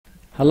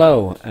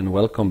Hello and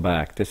welcome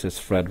back. This is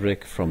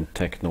Fredrik from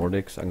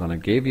Tektronix. I'm going to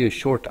give you a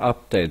short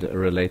update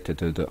related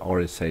to the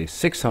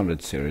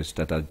RSA600 series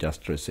that I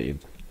just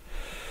received.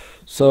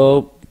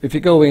 So if you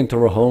go into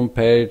our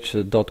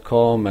homepage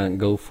 .com and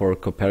go for a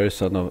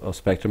comparison of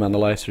spectrum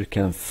analyzer, you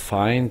can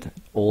find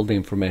all the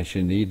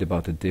information you need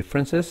about the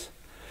differences.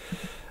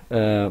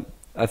 I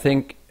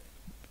think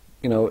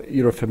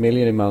you're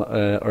familiar in my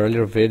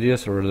earlier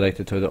videos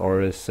related to the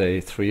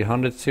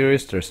RSA300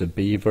 series. There's a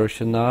B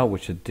version now,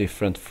 which is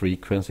different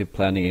frequency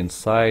planning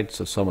inside,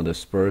 so some of the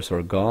spurs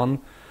are gone.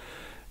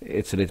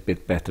 It's a little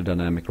bit better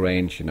dynamic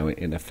range,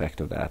 in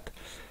effect of that.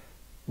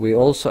 We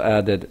also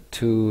added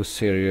two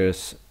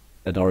series,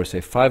 an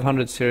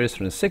RSA500 series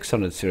and a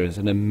 600 series,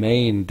 and the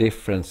main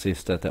difference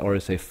is that the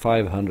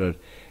RSA500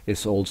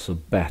 is also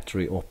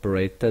battery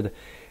operated.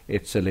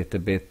 It's a little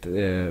bit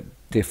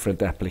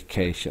different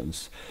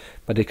applications,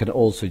 but it can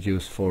also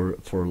use for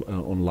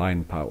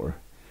online power.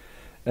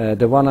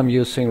 The one I'm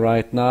using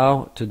right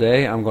now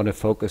today, I'm going to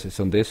focus is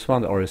on this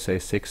one, the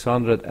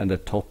RSA600, and the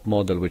top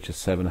model, which is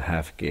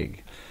 7.5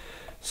 gig.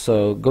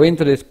 So go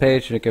into this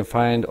page and you can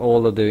find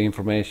all of the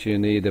information you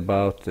need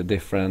about the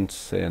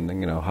difference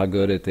and how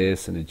good it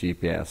is and the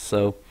GPS.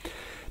 So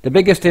the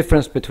biggest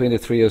difference between the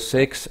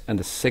 306 and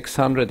the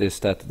 600 is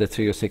that the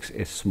 306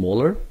 is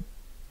smaller.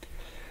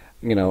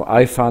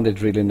 I found it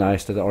really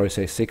nice that the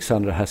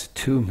RSA600 has a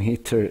 2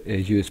 meter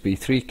USB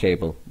 3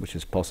 cable, which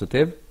is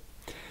positive.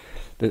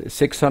 The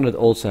 600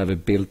 also have a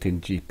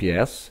built-in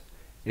GPS.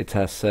 It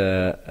has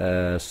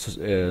a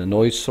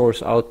noise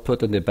source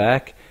output in the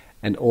back,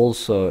 and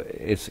also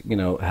it's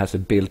has a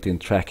built-in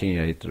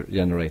tracking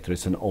generator.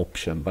 It's an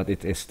option, but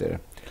it is there.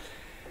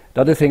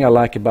 The other thing I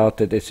like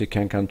about it is you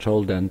can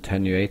control the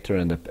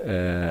attenuator and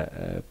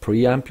the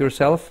preamp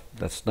yourself.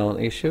 That's no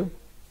issue.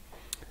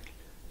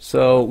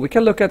 So we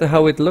can look at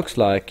how it looks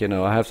like.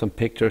 I have some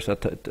pictures I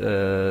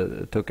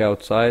took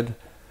outside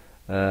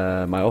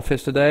my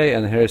office today,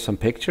 and here are some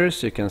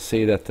pictures. You can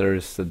see that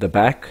there's the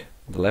back,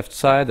 the left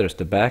side. There's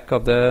the back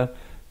of the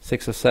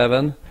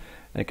 607.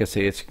 You can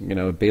see it's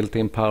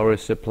built-in power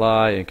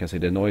supply. You can see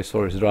the noise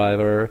source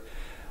driver.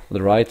 On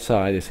the right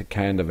side is a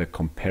kind of a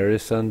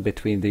comparison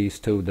between these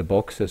two, the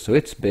boxes. So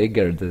it's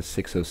bigger, the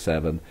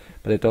 607,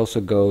 but it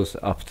also goes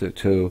up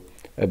to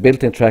a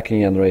built-in tracking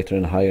generator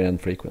and higher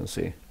end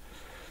frequency.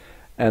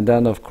 And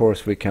then of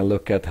course we can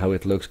look at how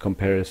it looks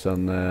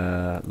comparison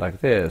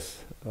like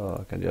this.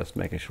 I can just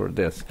making sure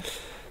this.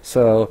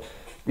 So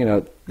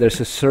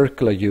there's a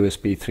circular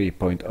USB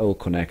 3.0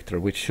 connector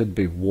which should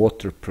be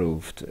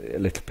waterproofed a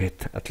little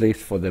bit, at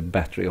least for the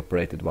battery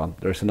operated one.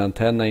 There's an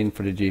antenna in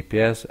for the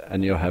GPS,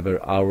 and you have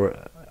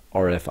our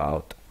RF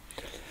out.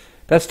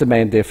 That's the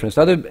main difference.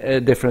 The other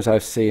difference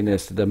I've seen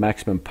is the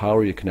maximum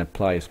power you can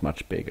apply is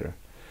much bigger.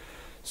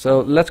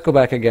 So let's go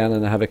back again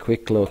and have a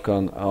quick look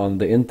on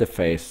the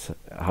interface,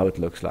 how it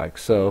looks like.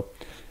 So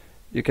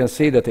you can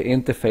see that the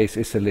interface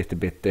is a little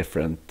bit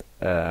different,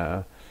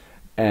 and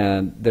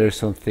there are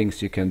some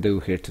things you can do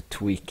here to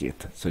tweak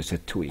it. So it's a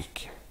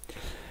tweak.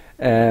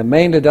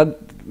 Mainly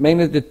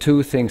the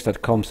two things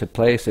that comes in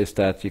place is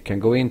that you can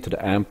go into the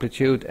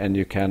amplitude and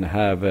you can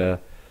have the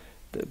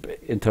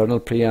internal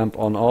preamp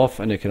on off,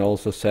 and you can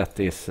also set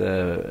these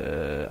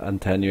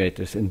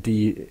attenuators in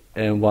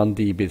 1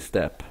 dB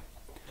step.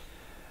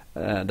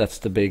 That's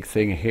the big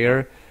thing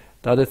here.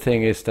 The other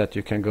thing is that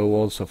you can go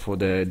also for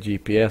the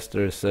GPS.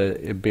 There's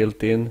a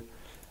built-in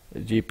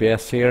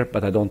GPS here,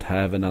 but I don't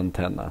have an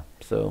antenna,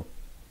 so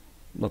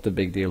not a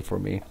big deal for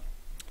me.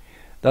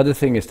 The other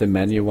thing is the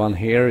menu one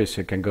here is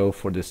you can go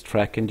for this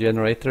tracking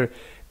generator.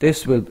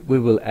 We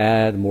will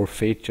add more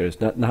features.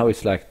 Now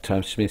it's like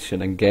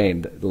transmission and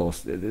gain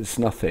loss. It's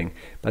nothing,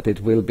 but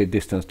it will be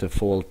distance to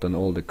fault and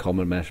all the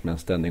common measurement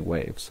standing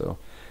wave. So,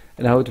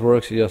 and how it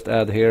works, you just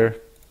add here.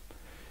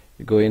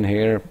 You go in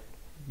here,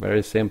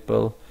 very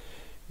simple.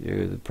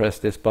 You press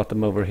this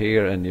button over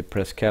here and you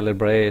press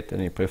calibrate,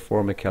 and you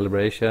perform a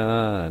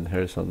calibration, and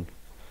here's some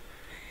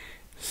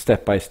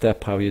step by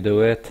step how you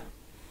do it.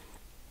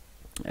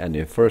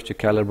 And first you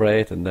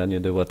calibrate, and then you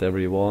do whatever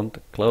you want,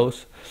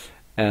 close,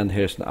 and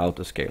here's an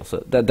auto scale.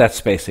 So that's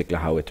basically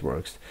how it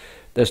works.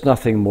 There's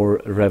nothing more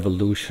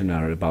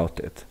revolutionary about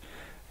it.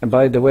 And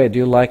by the way, do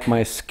you like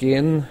my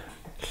skin?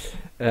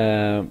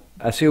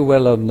 As you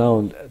well have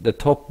known, the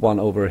top one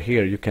over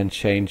here you can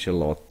change a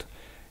lot.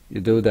 You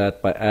do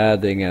that by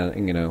adding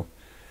and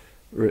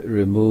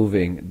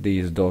removing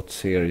these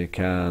dots here. You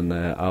can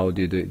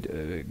audio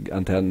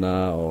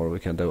antenna, or we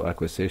can do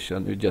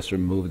acquisition. You just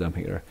remove them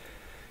here.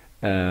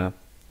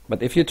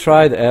 But if you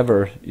tried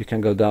ever, you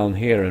can go down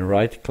here and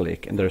right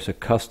click, and there's a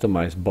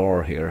customized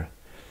bar here,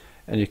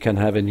 and you can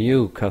have a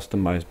new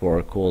customized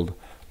bar called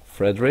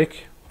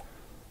Fredrik.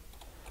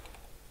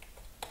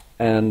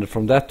 And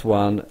from that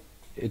one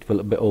it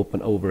will be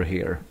open over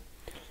here.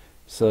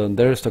 So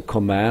there's the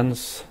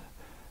commands.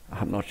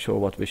 I'm not sure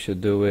what we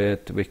should do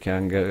it. We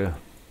can go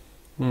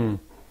I'll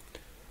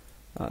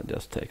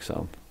just take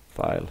some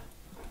file,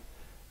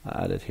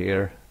 I add it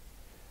here,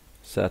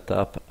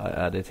 setup, I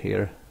add it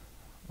here,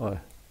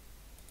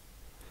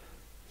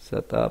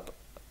 set up,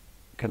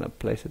 can I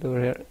place it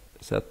over here?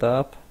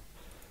 Setup.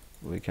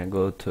 We can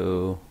go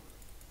to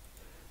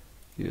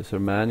user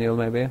manual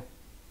maybe.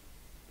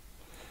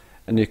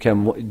 And you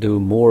can do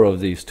more of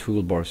these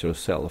toolbars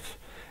yourself.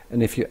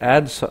 And if you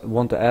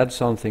want to add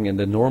something in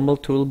the normal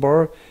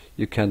toolbar,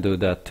 you can do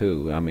that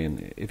too. I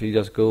mean, if you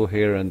just go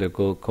here and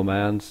go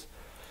commands,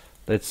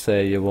 let's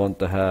say you want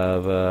to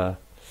have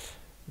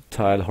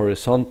tile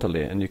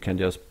horizontally, and you can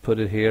just put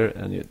it here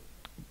and you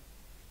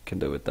can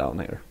do it down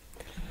here.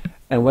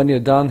 And when you're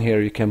done here,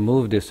 you can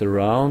move this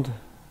around.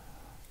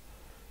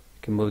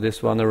 You can move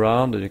this one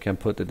around and you can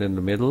put it in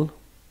the middle.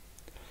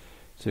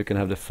 So you can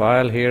have the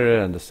file here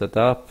and the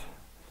setup.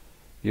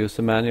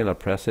 User manual, I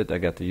press it, I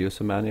get the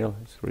user manual.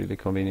 It's really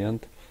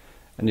convenient.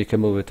 And you can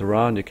move it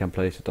around. You can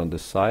place it on the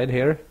side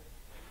here,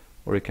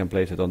 or you can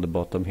place it on the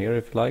bottom here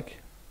if you like.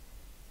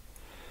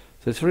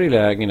 So it's really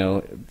you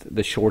know,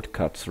 the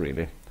shortcuts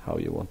really, how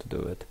you want to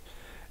do it.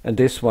 And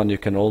this one you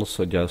can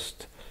also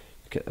just,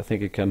 I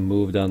think you can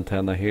move the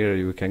antenna here.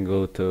 You can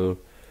go to,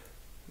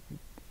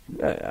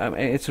 I mean,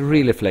 it's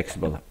really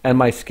flexible. And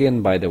my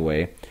skin, by the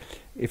way,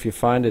 if you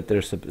find it,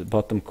 there's a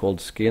button called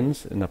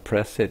skins, and I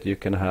press it, you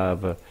can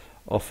have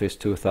Office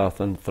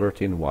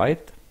 2013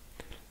 white.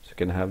 So you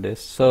can have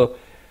this. So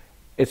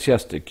it's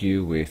just a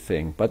GUI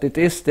thing, but it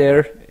is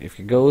there. If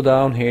you go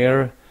down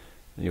here,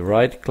 you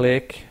right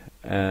click,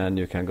 and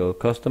you can go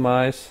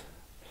customize.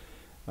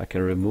 I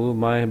can remove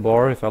my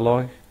bar if I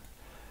like.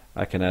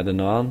 I can add a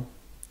none.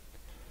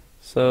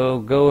 So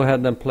go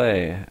ahead and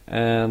play,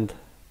 and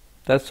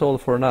that's all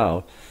for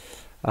now.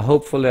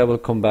 Hopefully I will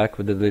come back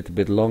with a little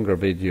bit longer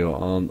video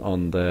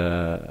on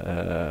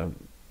the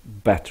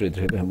battery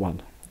driven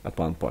one at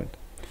one point.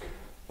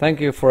 Thank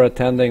you for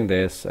attending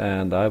this,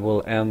 and I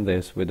will end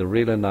this with a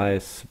really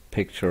nice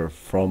picture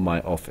from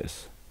my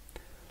office.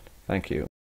 Thank you.